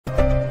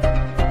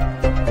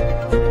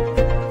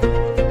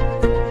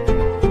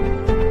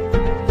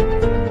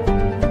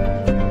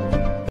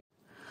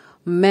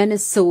Many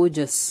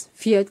soldiers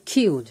feared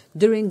killed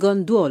during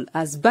gun duel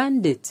as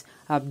bandits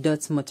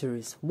abduct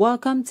motorists.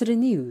 Welcome to the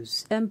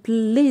news, and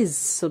please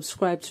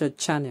subscribe to the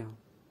channel.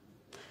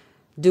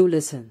 Do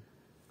listen.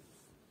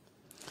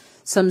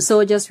 Some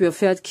soldiers were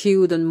feared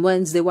killed on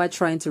Wednesday while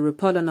trying to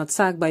repel an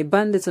attack by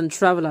bandits and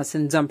travelers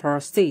in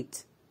ZAMFARA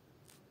state.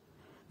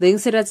 The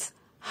incident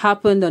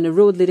happened on a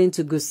road leading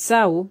to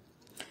Gusau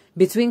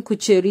between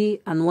Kucheri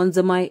and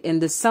Wanzamai in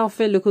the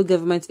Southfield local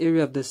government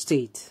area of the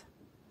state.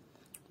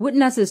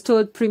 Witnesses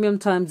told Premium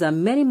Times that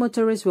many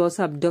motorists were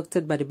also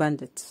abducted by the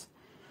bandits.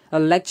 A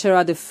lecturer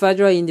at the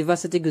Federal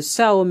University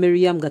Gusau,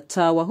 Miriam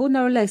Gatawa, who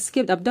narrowly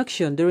escaped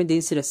abduction during the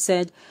incident,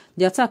 said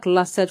the attack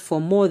lasted for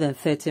more than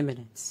 30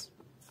 minutes.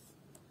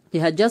 They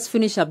had just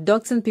finished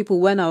abducting people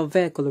when our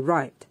vehicle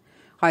arrived.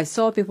 I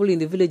saw people in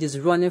the villages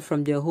running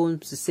from their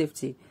homes to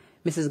safety,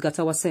 Mrs.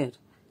 Gatawa said.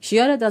 She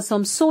added that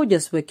some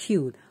soldiers were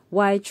killed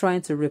while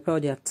trying to repel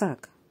the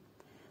attack.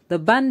 The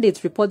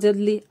bandits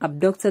reportedly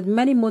abducted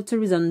many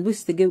motorists and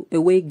whisked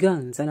away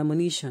guns and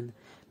ammunition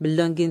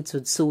belonging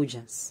to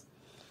soldiers.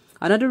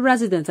 Another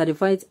resident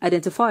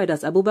identified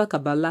as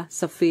Abubakar Bala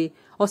Safi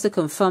also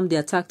confirmed the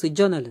attack to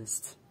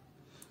journalists.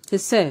 He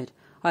said,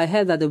 I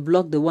heard that they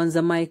blocked the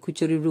Wanzamai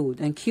Kucheri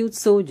road and killed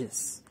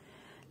soldiers.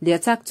 The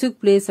attack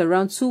took place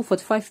around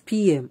 2:45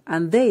 p.m.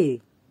 and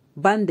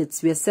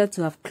bandits were said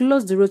to have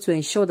closed the road to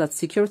ensure that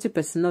security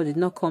personnel did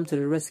not come to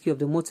the rescue of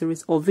the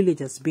motorists or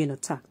villagers being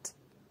attacked.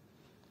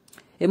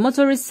 A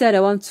motorist said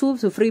around 2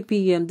 to 3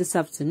 p.m. this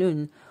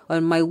afternoon,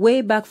 on my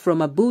way back from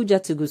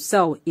Abuja to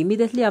Gusau,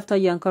 immediately after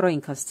Yankara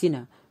in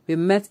Castina, we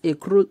met a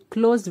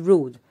closed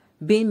road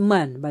being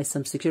manned by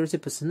some security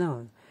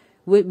personnel.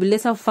 We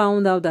later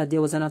found out that there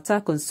was an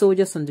attack on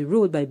soldiers on the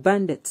road by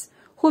bandits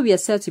who were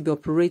said to be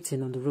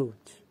operating on the road.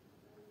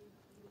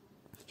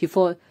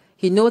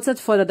 He noted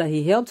further that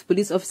he helped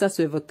police officers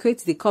to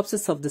evacuate the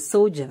corpses of the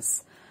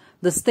soldiers.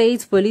 The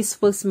state police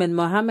spokesman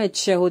Mohammed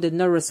Shehu did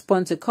not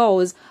respond to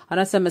calls, and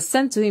SMS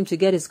sent to him to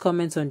get his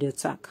comments on the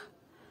attack.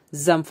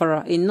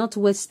 ZAMFARA, a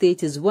northwest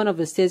state, is one of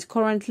the states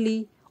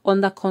currently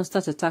under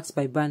constant attacks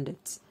by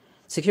bandits.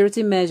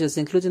 Security measures,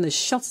 including the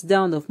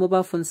shutdown of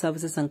mobile phone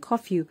services and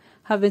curfew,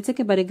 have been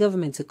taken by the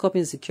government to curb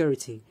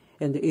insecurity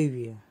in the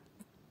area.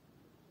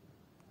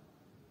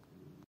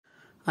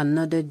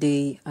 Another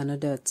day,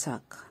 another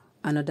attack,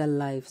 another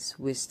lives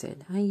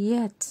wasted, and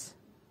yet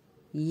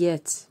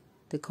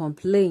they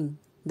complain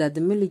that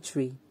the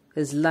military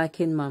is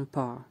lacking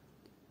manpower.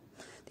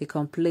 They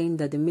complain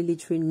that the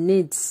military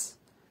needs.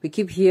 We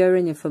keep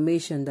hearing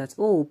information that,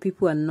 oh,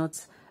 people are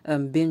not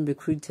being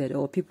recruited,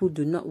 or people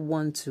do not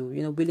want to,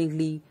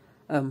 willingly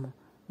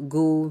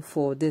go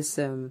for this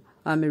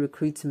army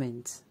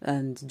recruitment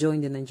and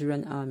join the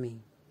Nigerian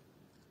army.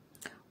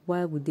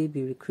 Why would they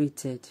be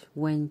recruited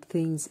when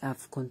things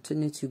have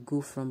continued to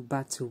go from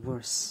bad to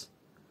worse?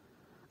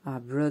 Our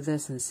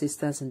brothers and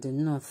sisters in the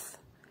north,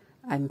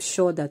 I'm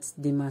sure that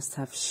they must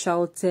have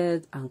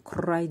shouted and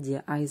cried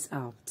their eyes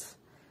out.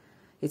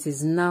 It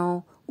is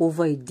now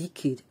over a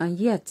decade, and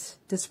yet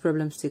this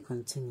problem still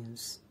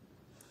continues.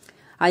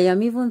 I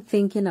am even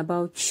thinking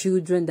about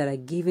children that are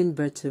given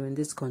birth to in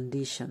this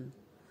condition.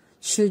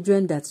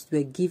 Children that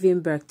were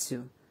given birth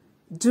to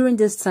during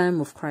this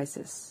time of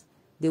crisis.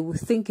 They will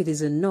think it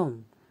is a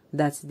norm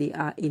that they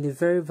are in a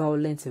very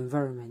violent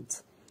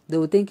environment. They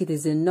will think it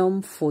is a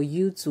norm for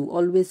you to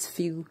always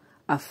feel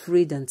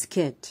afraid and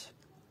scared.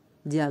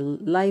 Their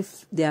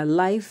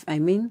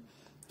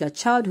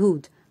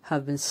childhood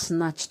have been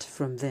snatched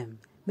from them,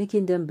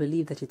 making them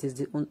believe that it is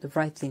the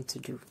right thing to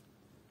do.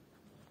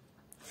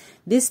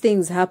 These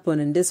things happen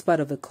in this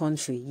part of the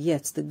country,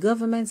 yet the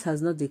government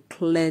has not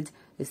declared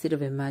a state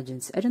of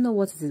emergency. I don't know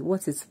what it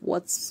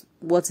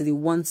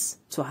wants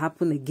to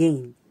happen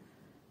again.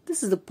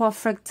 This is the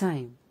perfect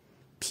time.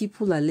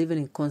 People are living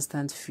in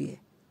constant fear.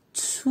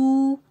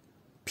 2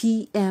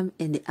 p.m.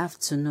 in the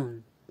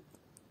afternoon.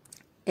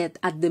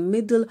 At the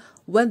middle,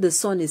 when the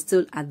sun is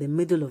still in the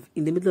middle of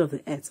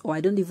the earth, or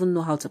I don't even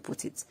know how to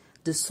put it,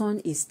 the sun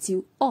is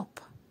still up,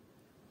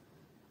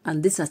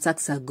 and these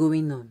attacks are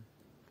going on.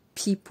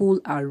 People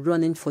are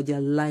running for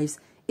their lives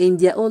in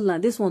their own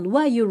land. This one,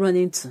 where are you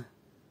running to?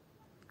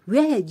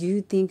 Where do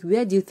you think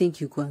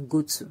you can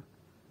go to?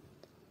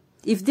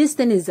 If this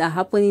thing is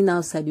happening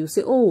outside, you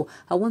say, oh,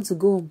 I want to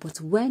go home. But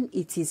when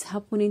it is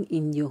happening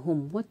in your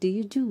home, what do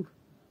you do?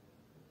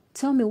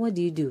 Tell me, what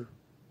do you do?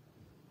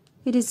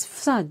 It is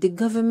sad. The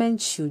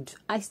government should.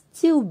 I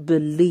still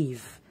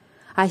believe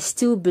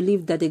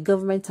that the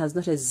government has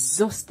not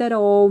exhausted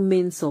all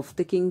means of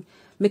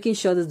making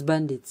sure these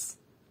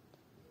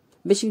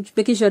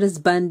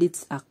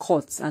bandits are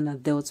caught and are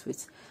dealt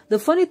with. The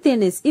funny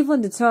thing is,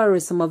 even the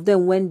terrorists, some of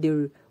them, when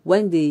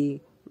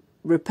they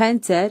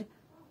repented,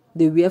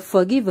 they were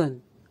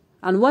forgiven.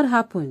 And what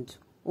happened?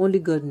 Only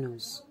God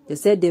knows. They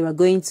said they were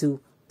going to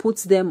put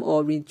them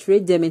or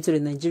retreat them into the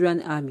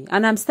Nigerian army.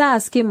 And I'm still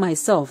asking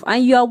myself,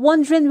 and you are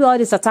wondering where all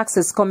these attacks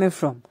is coming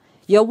from.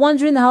 You're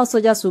wondering how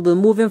soldiers will be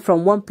moving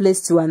from one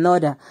place to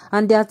another,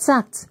 and they're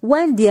attacked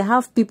when they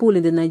have people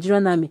in the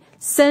Nigerian army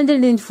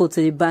sending info to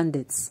the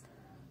bandits.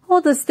 All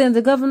these things,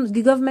 the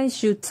government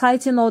should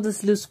tighten all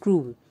this loose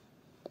screw.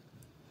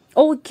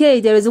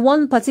 Okay, there is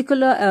one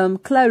particular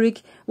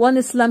cleric, one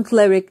Islam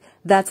cleric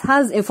that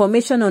has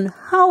information on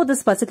how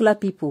this particular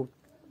people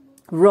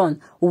run,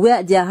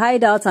 where their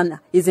hideout, and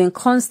is in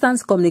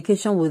constant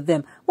communication with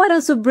them. Why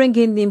don't you bring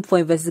in him for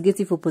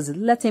investigative purposes?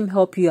 Let him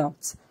help you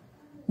out.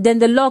 Then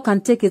the law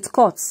can take its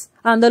course.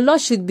 And the law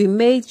should be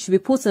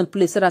put in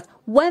place so that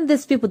when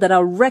these people that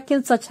are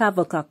wreaking such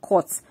havoc are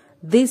caught,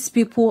 these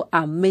people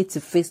are made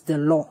to face the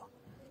law.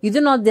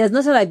 There's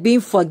nothing like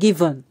being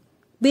forgiven.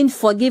 Being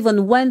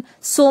forgiven when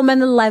so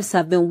many lives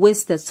have been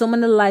wasted, so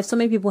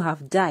many people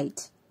have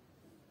died.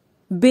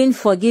 Being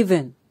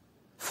forgiven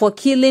for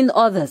killing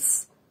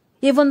others.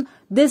 Even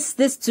this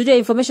today,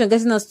 information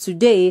getting us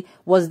today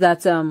was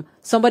that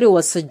somebody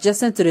was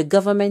suggesting to the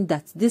government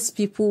that these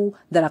people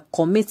that are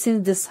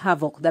committing this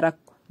havoc, that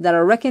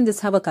are wreaking this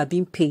havoc, are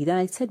being paid. And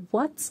I said,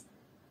 what?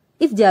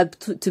 If they are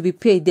to be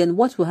paid, then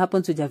what will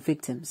happen to their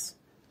victims?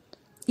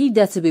 If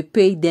they are to be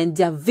paid, then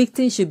their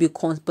victims should be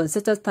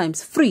compensated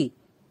times 3,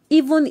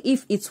 even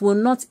if it will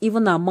not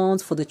even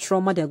amount for the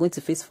trauma they are going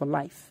to face for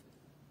life.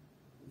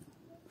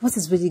 What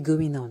is really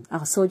going on?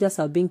 Our soldiers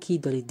are being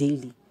killed on a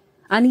daily.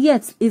 And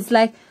yet, it's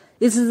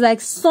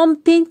like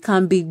something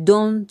can be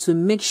done to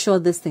make sure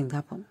this thing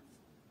happen.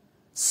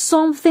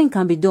 Something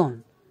can be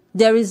done.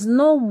 There is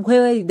no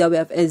way that we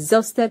have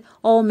exhausted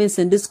all means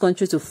in this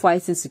country to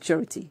fight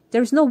insecurity.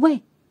 There is no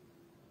way.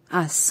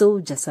 Our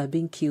soldiers are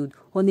being killed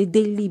on a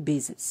daily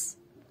basis.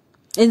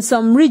 In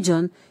some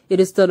region, it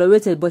is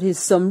tolerated, but in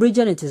some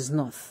region, it is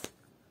not.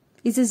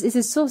 It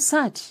is so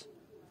sad.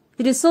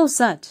 It is so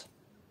sad.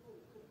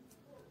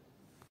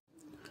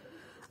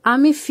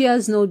 Army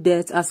fears no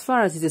death as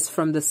far as it is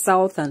from the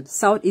south and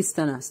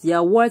southeasterners.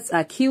 Their words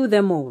are kill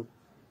them all.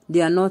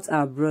 They are not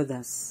our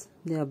brothers.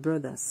 They are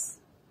brothers.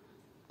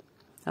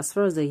 As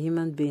far as the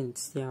human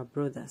beings, they are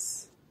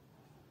brothers.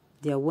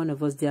 They are one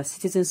of us. They are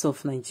citizens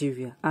of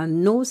Nigeria.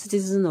 And no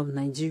citizen of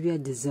Nigeria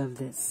deserves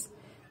this.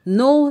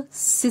 No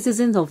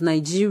citizen of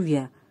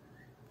Nigeria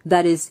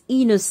that is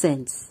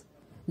innocent,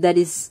 that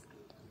is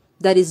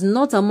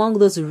not among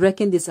those who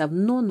reckon this up.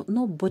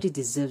 Nobody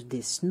deserves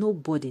this.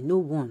 Nobody, no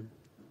one.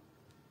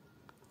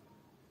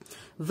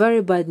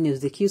 Very bad news.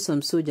 They killed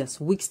some soldiers,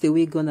 weeks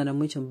away, gun and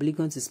ammunition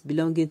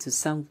belonging to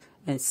some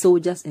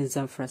soldiers in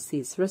ZAMFARA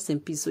states. Rest in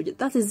peace, soldiers.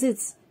 That is it.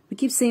 We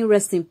keep saying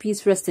rest in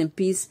peace, rest in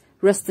peace,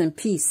 rest in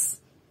peace.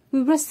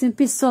 We rest in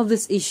peace solve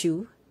this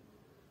issue.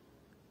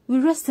 We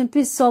rest in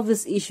peace solve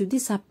this issue.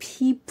 These are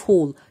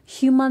people,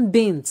 human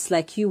beings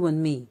like you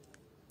and me,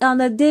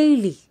 on a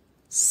daily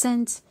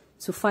sent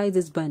to fight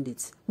these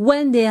bandits.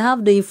 When they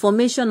have the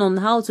information on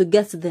how to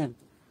get to them,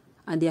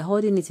 and they are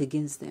holding it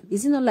against them.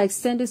 Is it not like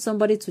sending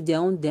somebody to their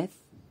own death?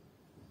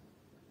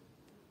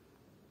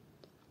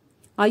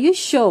 Are you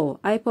sure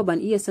IPOB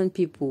and ESN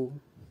people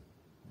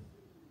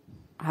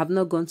have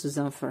not gone to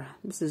ZAMFARA?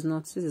 This is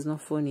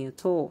not funny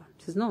at all.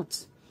 It is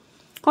not.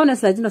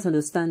 Honestly, I do not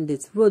understand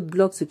it.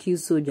 Roadblocks to kill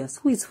soldiers.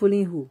 Who is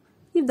fooling who?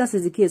 If that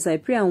is the case, I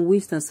pray and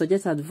wish and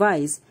suggest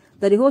advice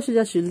that the whole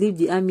soldiers should leave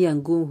the army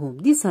and go home.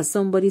 These are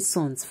somebody's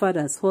sons,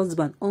 fathers,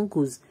 husbands,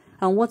 uncles,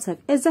 and what have.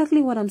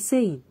 Exactly what I'm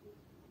saying.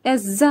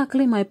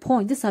 Exactly my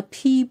point. These are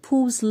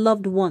people's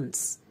loved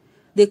ones.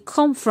 They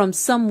come from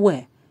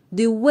somewhere.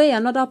 The way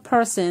another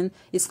person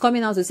is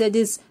coming out to say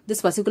this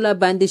particular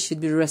bandit should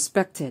be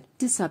respected.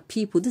 These are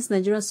people, these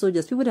Nigerian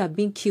soldiers, people that have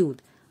been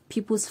killed.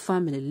 People's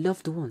family,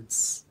 loved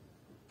ones.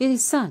 It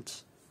is sad.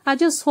 I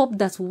just hope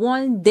that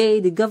one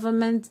day the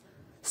government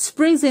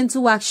springs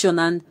into action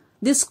and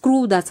this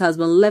screw that has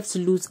been left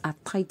loose are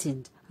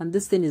tightened. And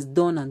this thing is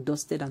done and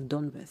dusted and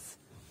done with.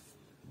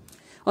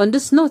 On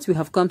this note, we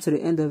have come to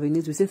the end of the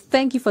news. We say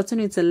thank you for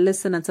tuning in to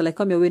listen. Until I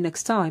come your way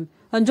next time,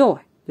 enjoy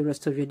the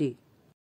rest of your day.